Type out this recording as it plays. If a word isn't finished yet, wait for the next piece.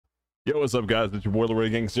Yo, what's up, guys? It's your boy, the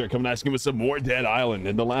Gangster, coming at you with some more Dead Island.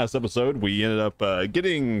 In the last episode, we ended up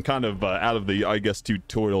getting kind of out of the, I guess,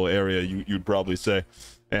 tutorial area, you'd probably say.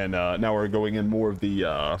 And now we're going in more of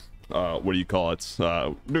the, what do you call it?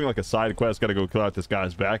 Doing like a side quest. Got to go clear out this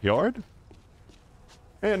guy's backyard.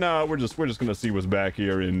 And we're just gonna see what's back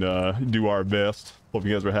here and do our best. Hope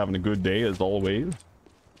you guys are having a good day as always.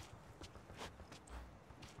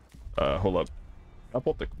 Hold up. I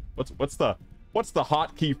pulled the what's the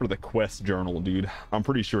hotkey for the quest journal, dude? I'm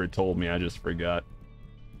pretty sure it told me. I just forgot.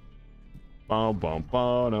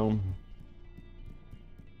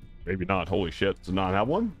 Maybe not. Holy shit! Does it not have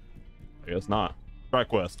one? I guess not. Try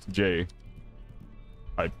quest J.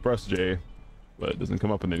 I press J, but it doesn't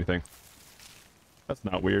come up with anything. That's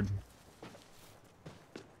not weird.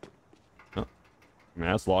 Oh,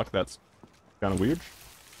 that's locked. That's kind of weird.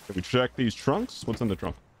 Can we check these trunks? What's in the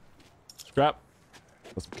trunk? Scrap.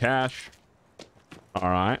 Some cash. All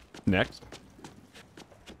right. Next.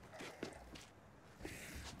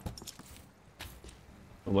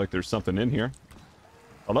 Look like there's something in here.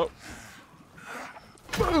 Hello.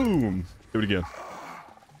 Boom. Do it again.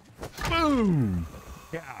 Boom.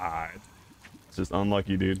 God. It's just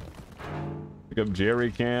unlucky, dude. Pick up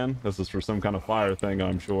jerry can. This is for some kind of fire thing,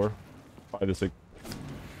 I'm sure. Buy this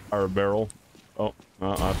fire barrel. Oh,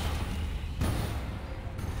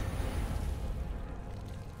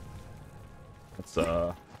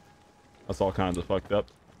 that's all kinds of fucked up.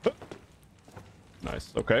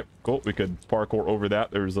 Nice. Okay, cool. We could parkour over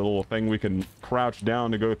that. There's a little thing we can crouch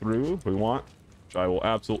down to go through if we want, which I will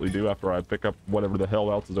absolutely do after I pick up whatever the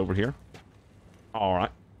hell else is over here. All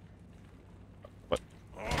right. Oh,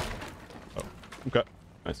 okay.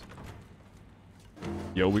 Nice.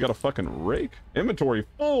 Yo, we got a fucking rake. Inventory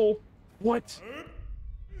full. What?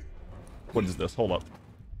 What is this? Hold up.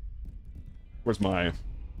 Where's my...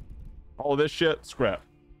 all of this shit? Scrap.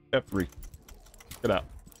 F3. Get out.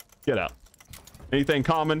 Get out. Anything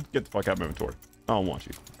common? Get the fuck out of my inventory. I don't want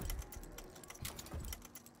you.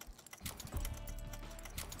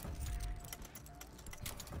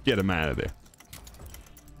 Get him out of there.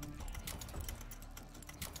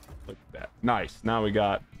 Look at that. Nice. Now we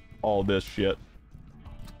got all this shit.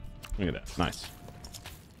 Look at that. Nice.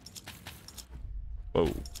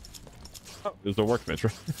 Whoa. Oh, there's a workbench.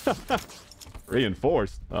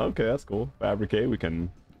 Reinforced. Okay, that's cool. Fabricate. We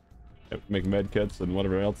can make med kits and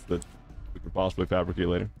whatever else that we could possibly fabricate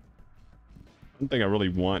later. I don't think I really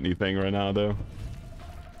want anything right now, though.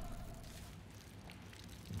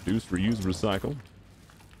 Reduce, reuse, recycle.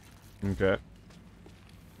 Okay.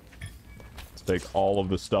 Let's take all of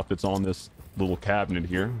the stuff that's on this little cabinet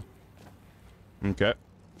here. Okay.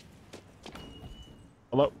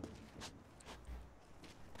 Hello.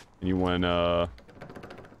 Anyone,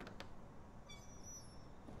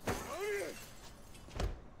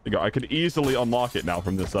 I could easily unlock it now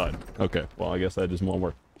from this side. Okay, well, I guess that just won't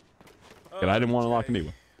work. And I didn't want to unlock it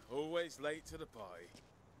anyway. Always late to the party.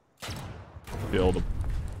 Killed him.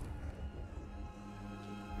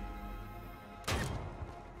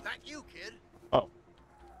 That you, kid? Oh.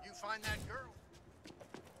 You find that girl?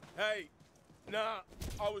 Hey, nah,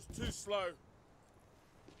 I was too slow.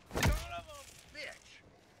 Son of a bitch.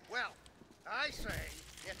 Well, I say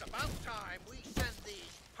it's about time we send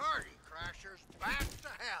these party crashers back to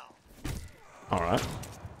hell. All right.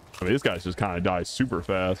 I mean, this guy just kind of dies super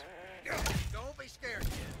fast. Don't be scared,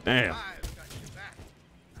 kid. Damn. I've got you back.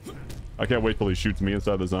 I can't wait till he shoots me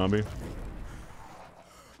inside the zombie.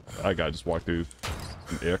 That guy just walked through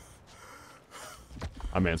some ick.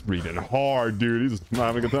 My man's breathing hard, dude. He's not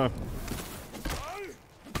having a good time.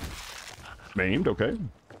 Maimed, okay.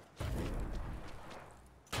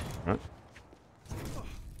 All right.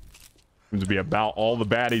 Seems to be about all the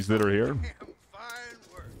baddies that are here. Fine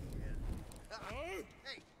work, kid.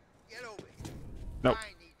 Hey, get over here. Nope.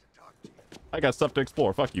 I need to talk to you. I got stuff to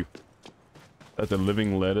explore. Fuck you. That's a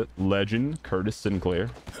living legend, Curtis Sinclair.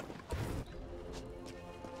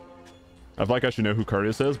 I feel like I should know who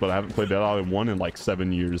Curtis is, but I haven't played Dead Island 1 in like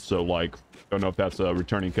 7 years, so like, don't know if that's a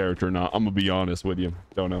returning character or not. I'm gonna be honest with you.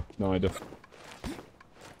 Don't know. No idea.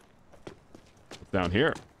 What's down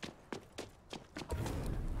here?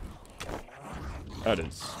 That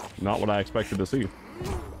is not what I expected to see. Get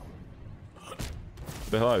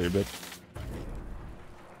the hell out of here, bitch.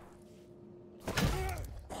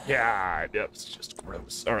 Yeah, yep, it's just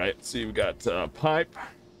gross. All right, see, we got pipe,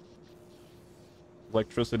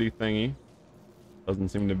 electricity thingy. Doesn't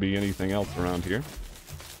seem to be anything else around here.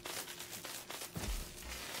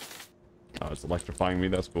 Oh, it's electrifying me.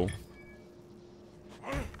 That's cool.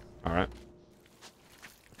 All right.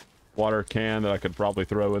 Water can that I could probably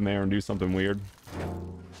throw in there and do something weird.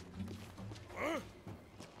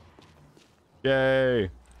 Yay.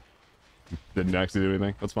 Didn't actually do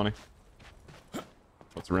anything. That's funny.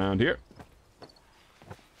 What's around here?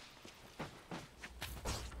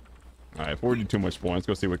 Alright, before we do too much more, let's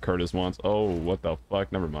go see what Curtis wants. Oh, what the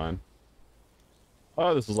fuck? Never mind.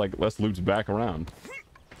 Oh, this is like, let's loop back around.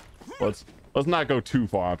 Let's not go too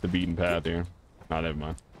far off the beaten path here. Nah, never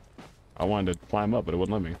mind. I wanted to climb up, but it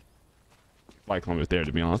wouldn't let me. Why climb it there,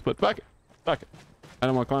 to be honest, but fuck it. Fuck it. I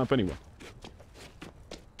don't want to climb up anyway.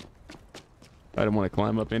 I don't want to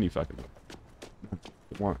climb up any fucking way.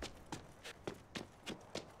 Don't want.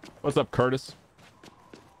 What's up, Curtis?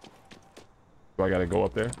 Do I gotta go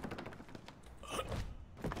up there?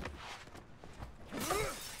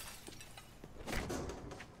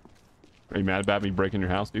 Are you mad about me breaking your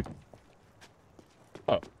house, dude?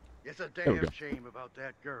 Oh. It's a damn shame about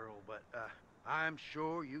that girl, but I'm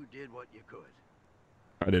sure you did what you could.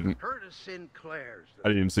 I didn't. Curtis Sinclair's. I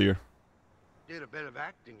didn't even see her. Did a bit of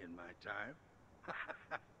acting in my time.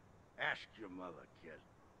 Ask your mother, kid.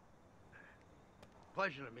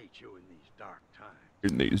 Pleasure to meet you in these dark times.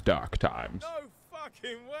 In these dark times. No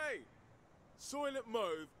fucking way. Soylent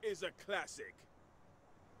Mauve is a classic.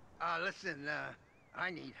 Listen, I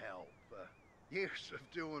need help. Years of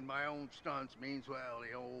doing my own stunts means, well,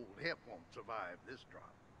 the old hip won't survive this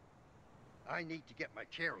drop. I need to get my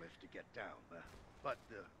chairlift to get down, but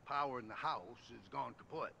the power in the house is gone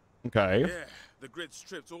kaput. Okay. Yeah, the grid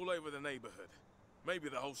stripped all over the neighborhood. Maybe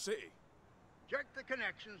the whole city. Check the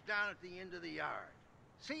connections down at the end of the yard.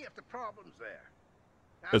 See if the problem's there.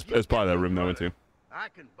 Now, It's probably that room though, too. I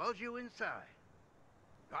can buzz you inside.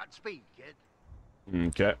 Godspeed, kid.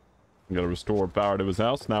 Okay. I'm gonna restore power to his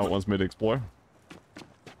house. Now it wants me to explore.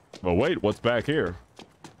 Oh wait, what's back here?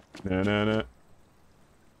 Nah.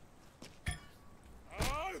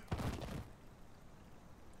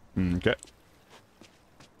 Okay.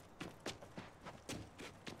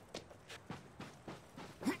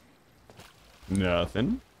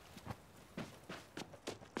 Nothing.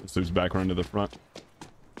 This moves back around to the front.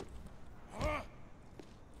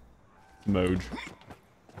 Moj.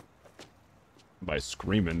 Somebody's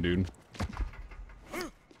screaming, dude.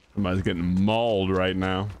 Somebody's getting mauled right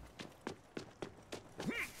now.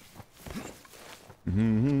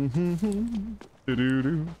 Didn't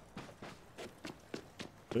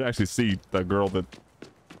actually see the girl that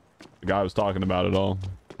the guy was talking about at all.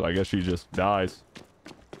 So I guess she just dies.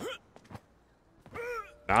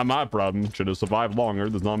 Not my problem. Should have survived longer.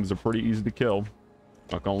 The zombies are pretty easy to kill.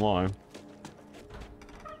 Not gonna lie.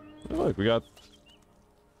 Oh, look, we got...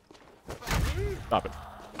 Stop it.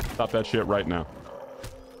 Stop that shit right now.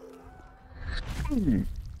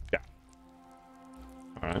 Yeah.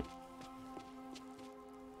 Alright.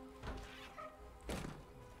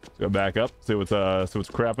 Let's go back up, see what's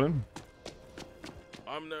crapping.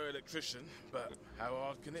 I'm no electrician, but how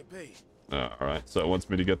hard can it be? Alright, so it wants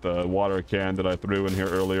me to get the water can that I threw in here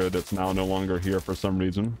earlier that's now no longer here for some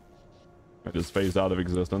reason. I just phased out of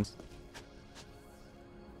existence.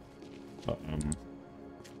 But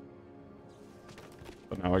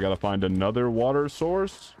now I gotta find another water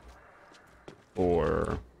source?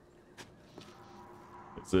 Or...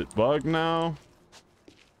 is it bugged now?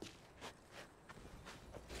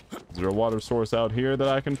 Is there a water source out here that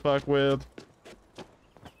I can fuck with?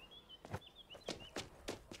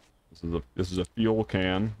 This is a fuel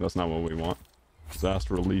can. That's not what we want.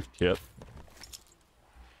 Disaster relief kit.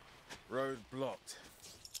 Road blocked.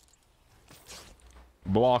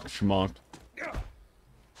 Blocked, schmucked.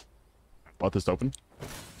 Let this open?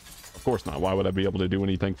 Of course not. Why would I be able to do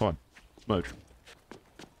anything fun? Smoke.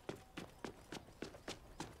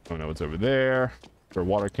 Oh no, it's over there. Is there a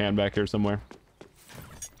water can back here somewhere?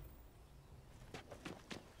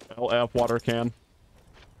 LF water can.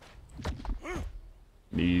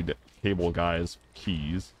 Need cable guy's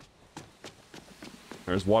keys.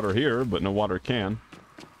 There's water here, but no water can.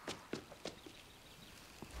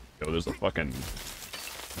 Yo, there's a fucking...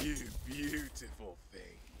 You beautiful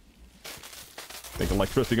thing. Think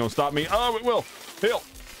electricity gonna stop me? Oh, it will! Hill!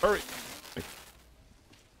 Hurry!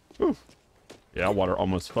 Whew. Yeah, water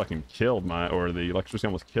almost fucking killed my... or the electricity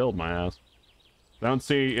almost killed my ass. I don't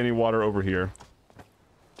see any water over here.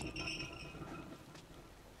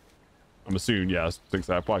 I'm assuming, yes. Thinks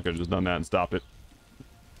I probably could have just done that and stopped it.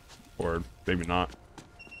 Or maybe not.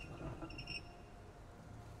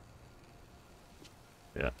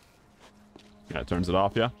 Yeah. Yeah, it turns it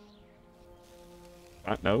off, yeah?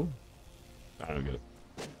 No? I don't get it.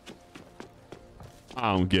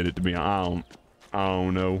 I don't get it, to be honest. I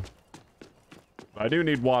don't know. But I do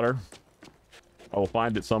need water. I will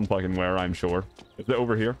find it some fucking where, I'm sure. Is it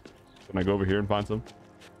over here? Can I go over here and find some?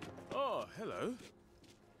 Oh, hello.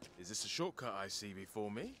 Is this a shortcut I see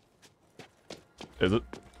before me? Is it?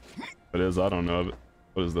 It is. I don't know.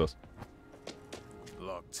 What is this?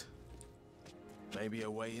 Locked. Maybe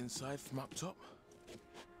a way inside from up top?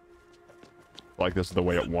 Like this is the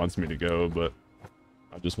way it wants me to go, but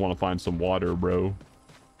I just want to find some water, bro.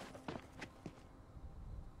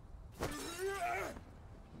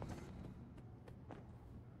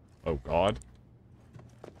 Oh, God.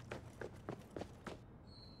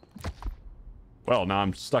 Well, now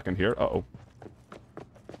I'm stuck in here. Uh-oh.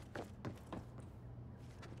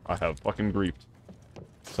 I have fucking griefed.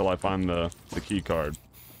 Till I find the key card.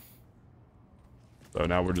 So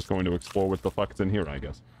now we're just going to explore what the fuck's in here, I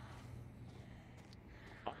guess.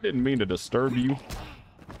 I didn't mean to disturb you,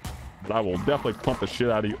 but I will definitely pump the shit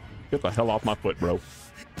out of you. Get the hell off my foot, bro.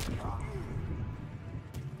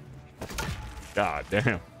 God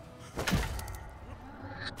damn.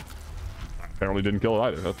 I apparently didn't kill it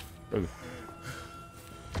either. That's crazy.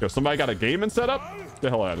 Yo, somebody got a gaming setup? Get the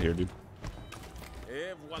hell out of here, dude.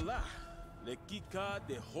 Et voila, le key card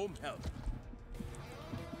de home help.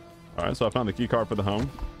 All right, so I found the key card for the home.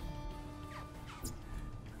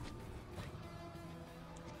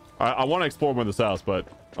 I want to explore more of this house, but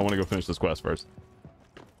I want to go finish this quest first.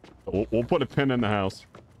 We'll put a pin in the house.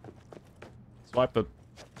 Swipe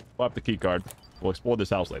the key card. We'll explore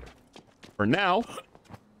this house later. For now, let's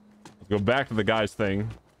go back to the guy's thing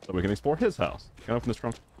so we can explore his house. Can I open this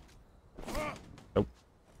trunk? Nope.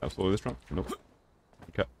 Absolutely this trunk? Nope.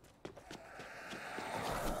 Okay.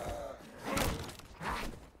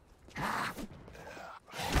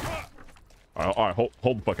 All right,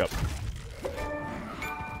 hold the fuck up.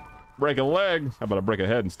 Break a leg. How about I break a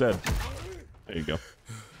head instead? There you go.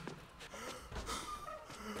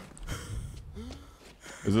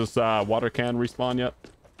 Is this water can respawn yet?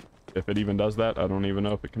 If it even does that, I don't even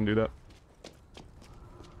know if it can do that.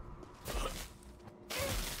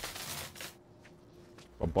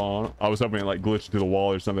 I was hoping it like glitched through the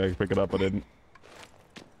wall or something. I could pick it up, but I didn't.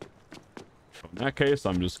 In that case,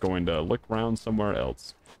 I'm just going to look around somewhere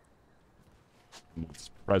else. What's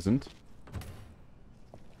present?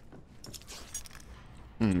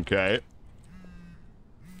 Okay.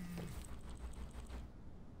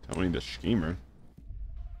 Tony the schemer.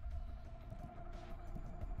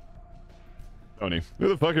 Tony, who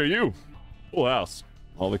the fuck are you? Pool house.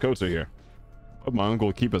 All the coats are here. Hope my uncle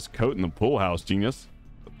will keep his coat in the pool house, genius.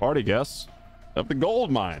 The party guests of the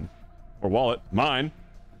gold mine. Or wallet. Mine.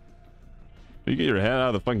 You get your head out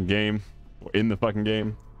of the fucking game. Or in the fucking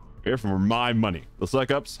game. Here for my money. The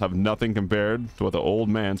suck-ups have nothing compared to what the old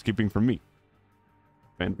man's keeping from me.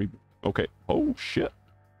 Okay. Oh, shit.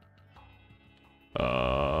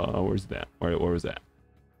 Where's that? Where was that?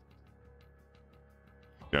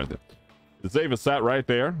 There's it. The safe is sat right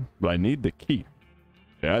there, but I need the key.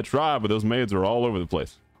 Yeah, I tried, but those maids are all over the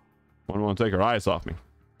place. One won't take her eyes off me.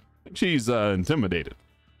 I think she's intimidated.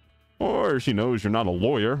 Or she knows you're not a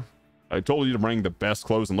lawyer. I told you to bring the best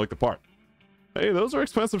clothes and look the part. Hey, those are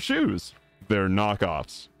expensive shoes. They're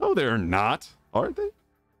knockoffs. No, they're not. Aren't they?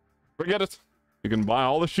 Forget it. You can buy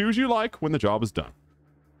all the shoes you like when the job is done.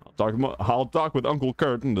 I'll talk with Uncle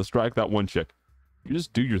Kurt and distract that one chick. You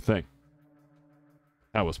just do your thing.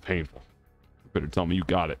 That was painful. You better tell me you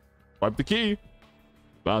got it. Wipe the key.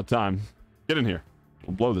 About time. Get in here.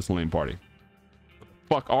 We'll blow this lane party. What the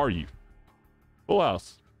fuck are you? Full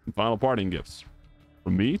house. And final parting gifts.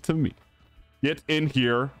 From me to me. Get in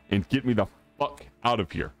here and get me the fuck out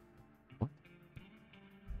of here. What?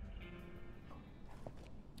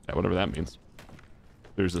 Yeah, whatever that means.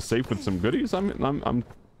 There's a safe with some goodies. I'm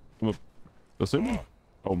assuming.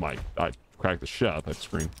 Oh my! I cracked the shit out of that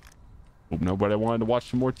screen. Hope nobody wanted to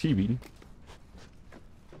watch some more TV.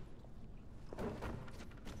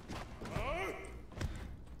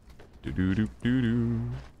 Do do do do do.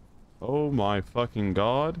 Oh my fucking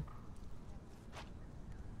god!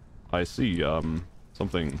 I see.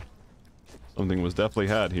 Something was definitely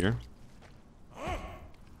had here.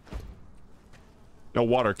 No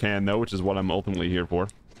water can though, which is what I'm ultimately here for.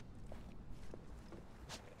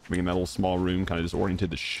 Being in that little small room kind of just oriented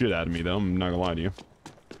the shit out of me though, I'm not gonna lie to you.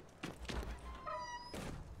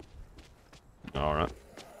 Alright.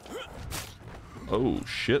 Oh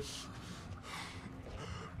shit.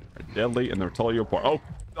 They're deadly and they'll tear you apart. Oh,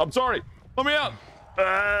 I'm sorry! Let me out!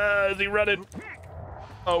 Is he running?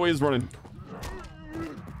 Oh, he's running.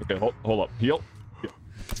 Okay, hold up. Heal.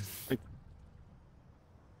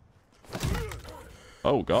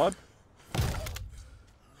 Oh god.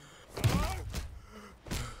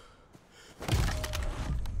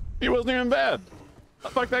 He wasn't even bad. I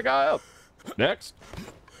fucked that guy up. Next.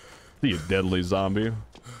 See you, deadly zombie.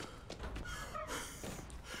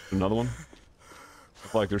 Another one? I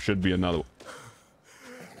feel like there should be another one.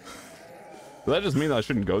 Does that just mean that I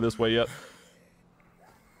shouldn't go this way yet?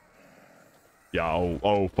 Yeah,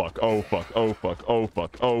 oh fuck, oh fuck, oh fuck, oh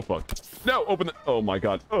fuck, oh fuck. No, open it. Oh my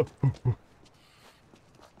god. Oh.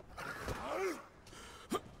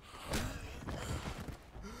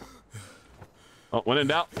 Oh, when in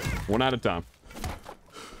doubt, one at a time.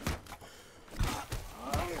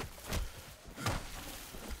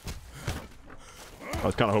 I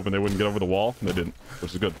was kind of hoping they wouldn't get over the wall. They didn't,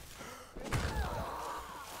 which is good.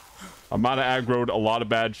 I might have aggroed a lot of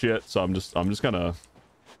bad shit, so I'm gonna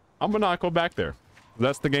not go back there.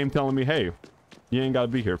 That's the game telling me, hey, you ain't gotta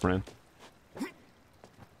be here, friend.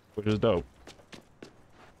 Which is dope.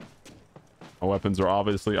 My weapons are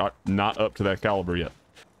obviously not up to that caliber yet.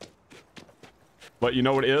 But you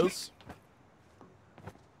know what it is?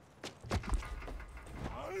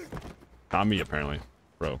 Not me, apparently.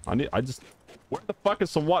 Bro, where the fuck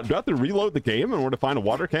is some water? Do I have to reload the game in order to find a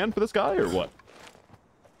water can for this guy, or what?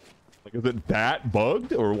 Like, is it that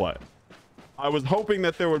bugged, or what? I was hoping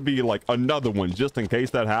that there would be, like, another one just in case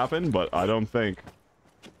that happened, but I don't think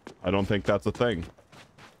that's a thing.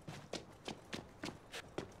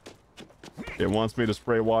 It wants me to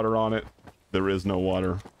spray water on it. There is no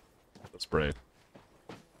water to spray.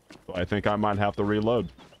 So I think I might have to reload.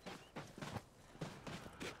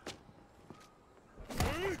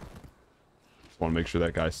 Just want to make sure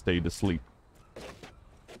that guy stayed asleep.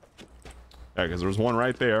 Yeah, because there was one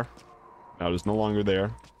right there. Now there's no longer there.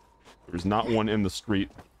 There's not one in the street,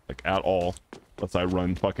 like, at all. Unless I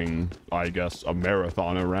run fucking, I guess, a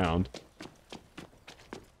marathon around.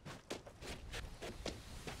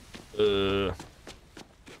 What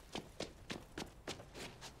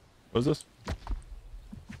is this?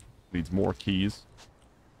 Needs more keys.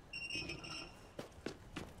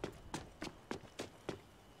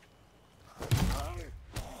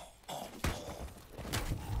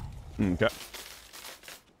 Okay.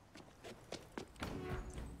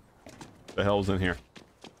 The hell's in here?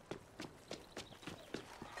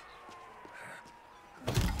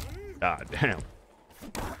 God damn. Do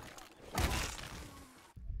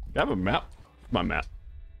I have a map? My map.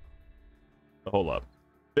 Hold up.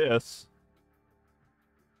 This.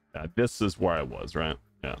 Yeah, this is where I was, right?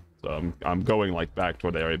 Yeah. So I'm going like back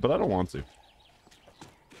toward the area, but I don't want to.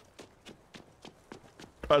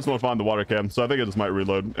 I just want to find the water can, so I think I just might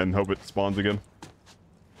reload and hope it spawns again.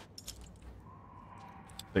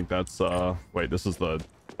 I think that's wait, this is the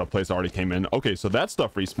place I already came in. Okay, so that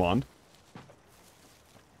stuff respawned.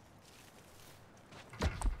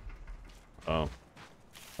 Oh.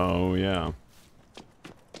 Oh yeah.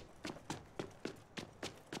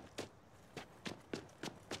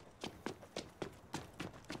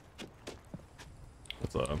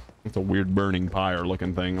 It's a weird burning pyre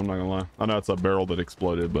looking thing, I'm not gonna lie. I know it's a barrel that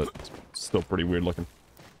exploded, but it's still pretty weird looking.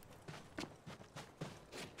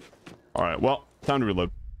 All right, well, time to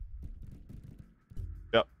reload.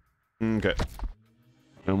 Yep. Okay.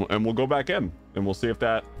 And we'll go back in and we'll see if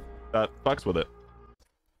that fucks with it.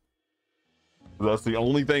 That's the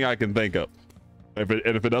only thing I can think of. If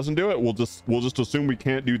it doesn't do it, we'll just assume we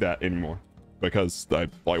can't do that anymore, because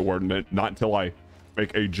we're not until I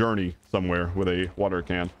make a journey somewhere with a water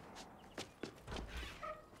can.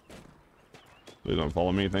 Please don't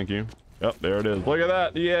follow me, thank you. Yep, there it is. Look at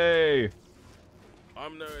that, yay!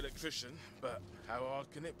 I'm no electrician, but how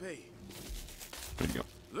hard can it be? There you go.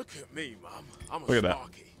 Look at me, Mum. I'm Look a at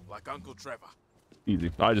Sparky, like Uncle Trevor.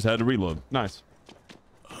 Easy. I just had to reload. Nice.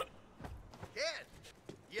 Dad,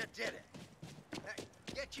 you did it. Hey,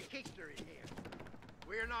 get your keister in here.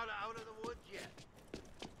 We're not out of the woods yet.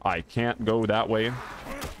 I can't go that way.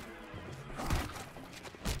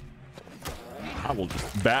 I will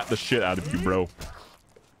just bat the shit out of you, bro.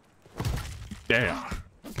 Damn.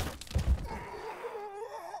 This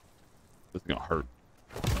is gonna hurt.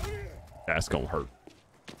 That's gonna hurt.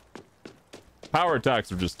 Power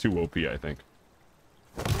attacks are just too OP, I think.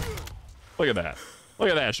 Look at that. Look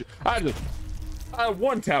at that shit. I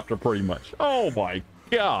one-tapped her pretty much. Oh my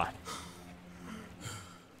god.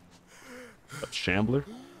 A shambler?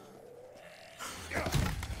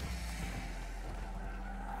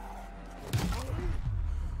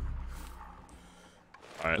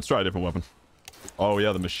 Alright, let's try a different weapon. Oh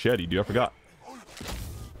yeah, the machete, dude, I forgot.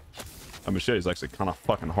 That machete is actually kind of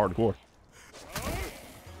fucking hardcore.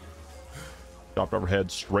 Chopped over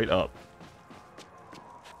head straight up.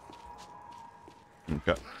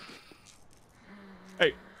 Okay. Hey,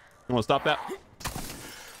 you want to stop that? You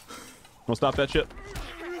want to stop that shit?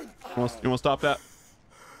 You want to stop that?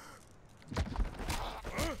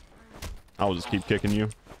 I will just keep kicking you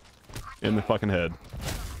in the fucking head.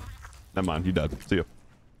 Never mind, you died. See ya.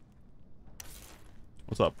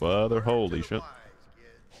 What's up, brother? Holy shit.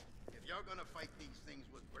 If you're gonna fight these things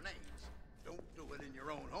with grenades, don't do it in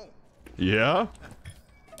your own home. Yeah?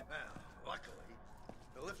 Well, luckily,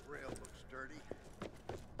 the lift rail looks sturdy.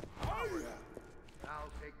 I'll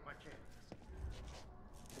take my chance.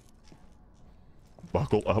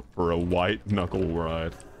 Buckle up for a white knuckle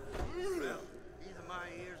ride. Well, either my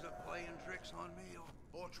ears are playing tricks on me,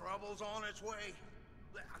 or trouble's on its way.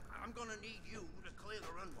 I'm gonna need you to clear the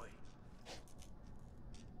runway.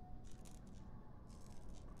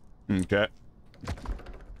 Okay.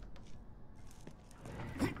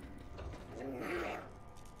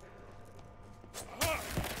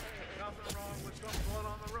 Nothing wrong with some blood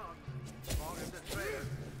on the run, as long as it's fair.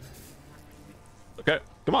 Okay,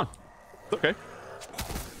 come on. It's okay.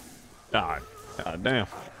 God damn.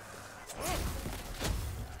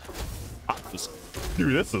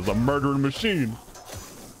 Dude, this is a murdering machine.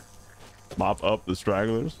 Mop up the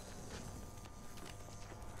stragglers.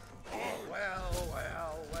 Well.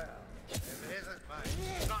 If it isn't my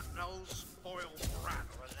snot-nosed, spoiled brat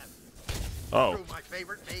of a nephew. Oh. Threw my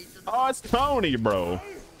favorite maids in the Oh, it's Tony, bro.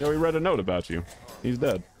 Yeah, we read a note about you. He's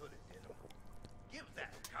dead. Give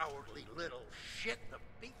that cowardly little shit the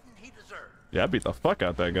beating he deserves. Yeah, I beat the fuck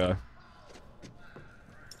out that guy.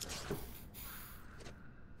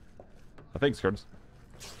 Thanks, Curtis.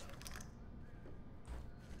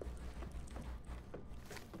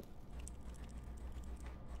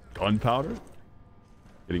 Gunpowder?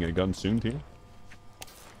 Getting a gun soon, team?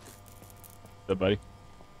 What's up, buddy?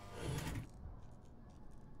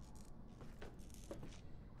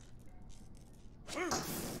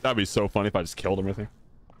 That'd be so funny if I just killed him, I think.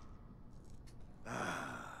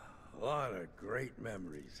 A lot of great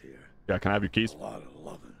memories here. Yeah, can I have your keys? A lot of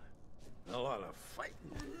loving. A lot of fighting.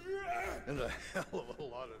 And a hell of a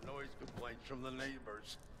lot of noise complaints from the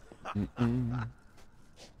neighbors.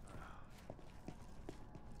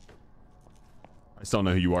 I still don't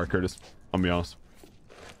know who you are, Curtis. I'll be honest.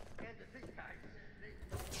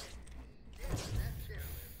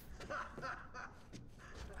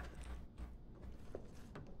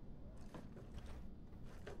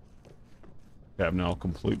 Okay, I've now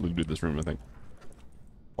completely looted this room, I think.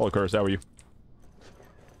 Hello, Curtis, how are you?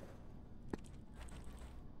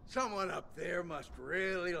 Someone up there must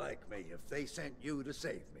really like me if they sent you to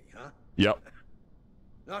save me, huh? Yep.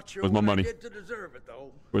 Not sure Where's my what money? I did to deserve it,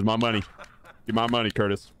 though. Where's my money? Give my money,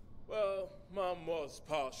 Curtis. Well, Mum was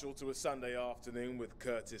partial to a Sunday afternoon with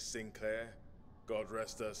Curtis Sinclair. God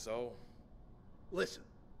rest her soul. Listen,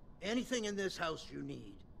 anything in this house you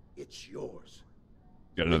need, it's yours.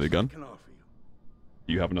 Got another It's what gun? I can offer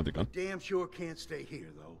you. You have another gun? Damn sure can't stay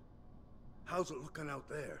here, though. How's it looking out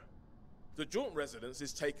there? The joint residence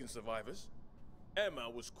is taking survivors. Emma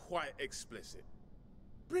was quite explicit.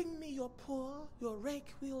 Bring me your poor, your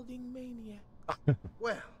rake-wielding maniac.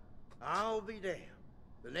 Well, I'll be damned.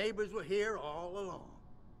 The neighbors were here all along.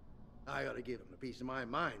 I ought to give them a piece of my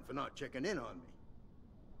mind for not checking in on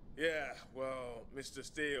me. Yeah, well, Mr.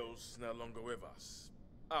 Steele's no longer with us.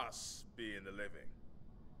 Us being the living.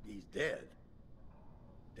 He's dead.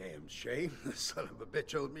 Damn shame. The son of a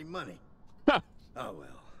bitch owed me money. Ha! Oh well.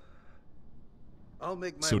 I'll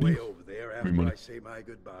make my So do way you. over there Free after money. I say my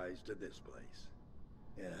goodbyes to this place.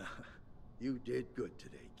 Yeah, you did good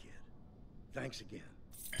today, kid. Thanks again.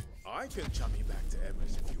 I can chum you back to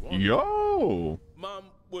Emma's if you want. Yo! Mum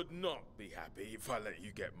would not be happy if I let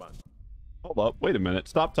you get money. Hold up, wait a minute.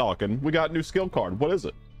 Stop talking. We got a new skill card. What is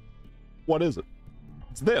it? What is it?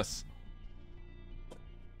 It's this.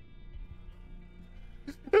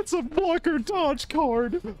 It's a blocker dodge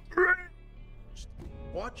card.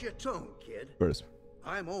 Watch your tone, kid. Curtis.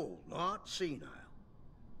 I'm old, not senile.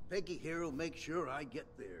 Peggy here will make sure I get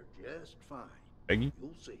there just fine. Peggy?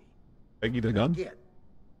 You'll see. Peggy the gun? Get.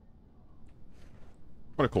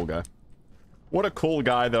 What a cool guy. What a cool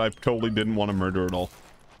guy that I totally didn't want to murder at all.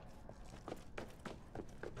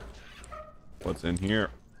 What's in here?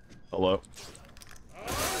 Hello.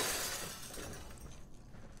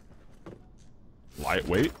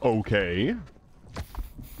 Lightweight? Okay.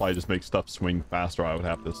 Probably just make stuff swing faster, I would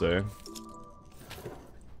have to say.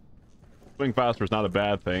 Swing faster is not a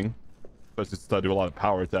bad thing. Especially since I do a lot of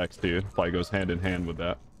power attacks too. Probably goes hand in hand with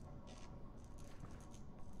that.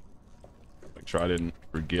 Make sure I didn't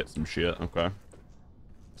forget some shit. Okay.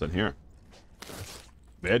 What's in here?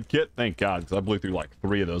 Med kit? Thank God, because I blew through like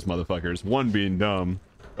 3 of those motherfuckers. One being dumb,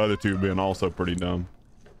 the other 2 being also pretty dumb.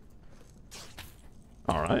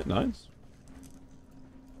 Alright, nice.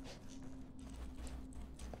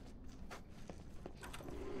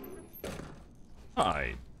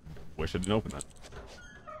 I wish I didn't open that.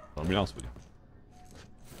 Let me else with you.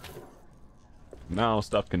 Now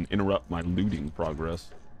stuff can interrupt my looting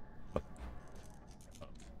progress.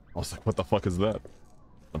 I was like, what the fuck is that?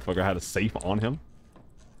 Motherfucker had a safe on him.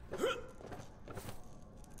 Yo,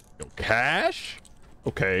 cash?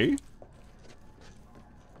 Okay.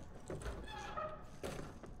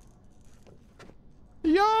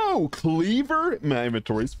 Yo, cleaver? My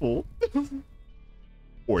inventory's full.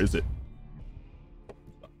 Or is it?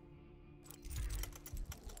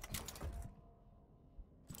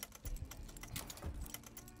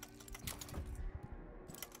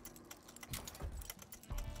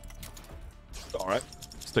 All right,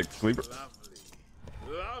 let's take the cleaver. Lovely.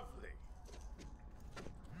 Lovely.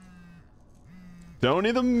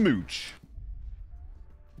 Tony the Mooch.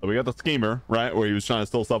 So we got the schemer, right? Where he was trying to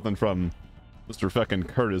steal something from Mr. fucking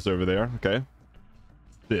Curtis over there. Okay.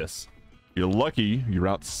 This. You're lucky you're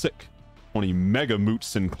out sick. 20 Mega Mooch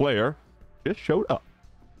Sinclair just showed up.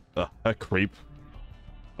 That creep.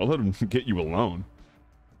 I'll let him get you alone.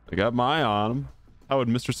 I got my eye on him. How would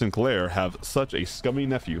Mr. Sinclair have such a scummy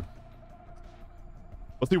nephew?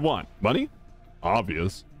 What's he want? Money?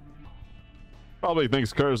 Obvious. Probably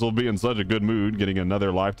thinks Curtis will be in such a good mood getting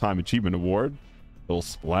another Lifetime Achievement Award. He'll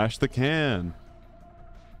splash the can.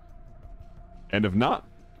 And if not,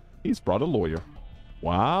 he's brought a lawyer.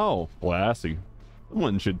 Wow, classy.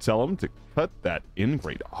 Someone should tell him to cut that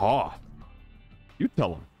ingrate off. You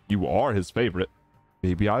tell him you are his favorite.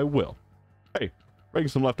 Maybe I will. Hey, bring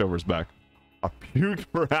some leftovers back. I puked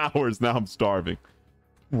for hours, now I'm starving.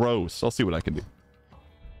 Gross. I'll see what I can do.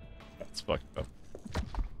 That's fucked up.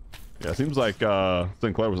 Yeah, it seems like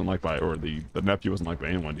Sinclair wasn't liked by, or the nephew wasn't liked by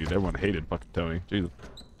anyone, dude. Everyone hated fucking Tony. Jesus.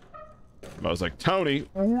 I was like, Tony,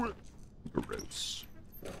 gross.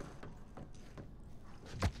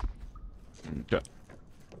 Okay.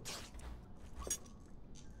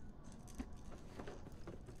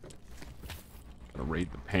 Gotta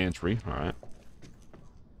raid the pantry. All right.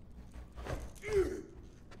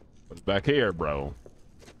 What's back here, bro?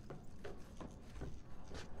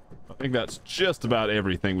 I think that's just about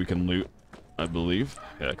everything we can loot, I believe.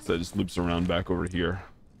 Yeah, because that just loops around back over here.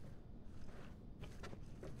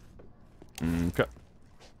 Okay.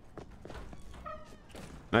 In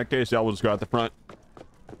that case, y'all will just go out the front.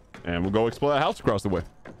 And we'll go explore that house across the way.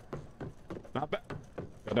 Not bad.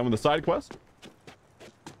 Got done with the side quest.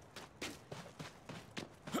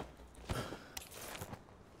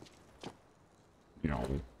 You know.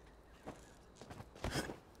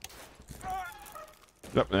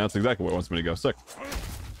 Yep, that's exactly where it wants me to go. Sick.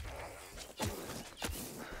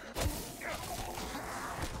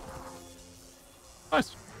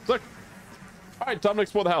 Nice. Sick. All right, time to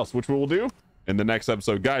explore the house, which we will do in the next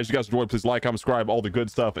episode. Guys, you guys enjoyed, please like, comment, subscribe, all the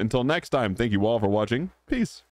good stuff. Until next time, thank you all for watching. Peace.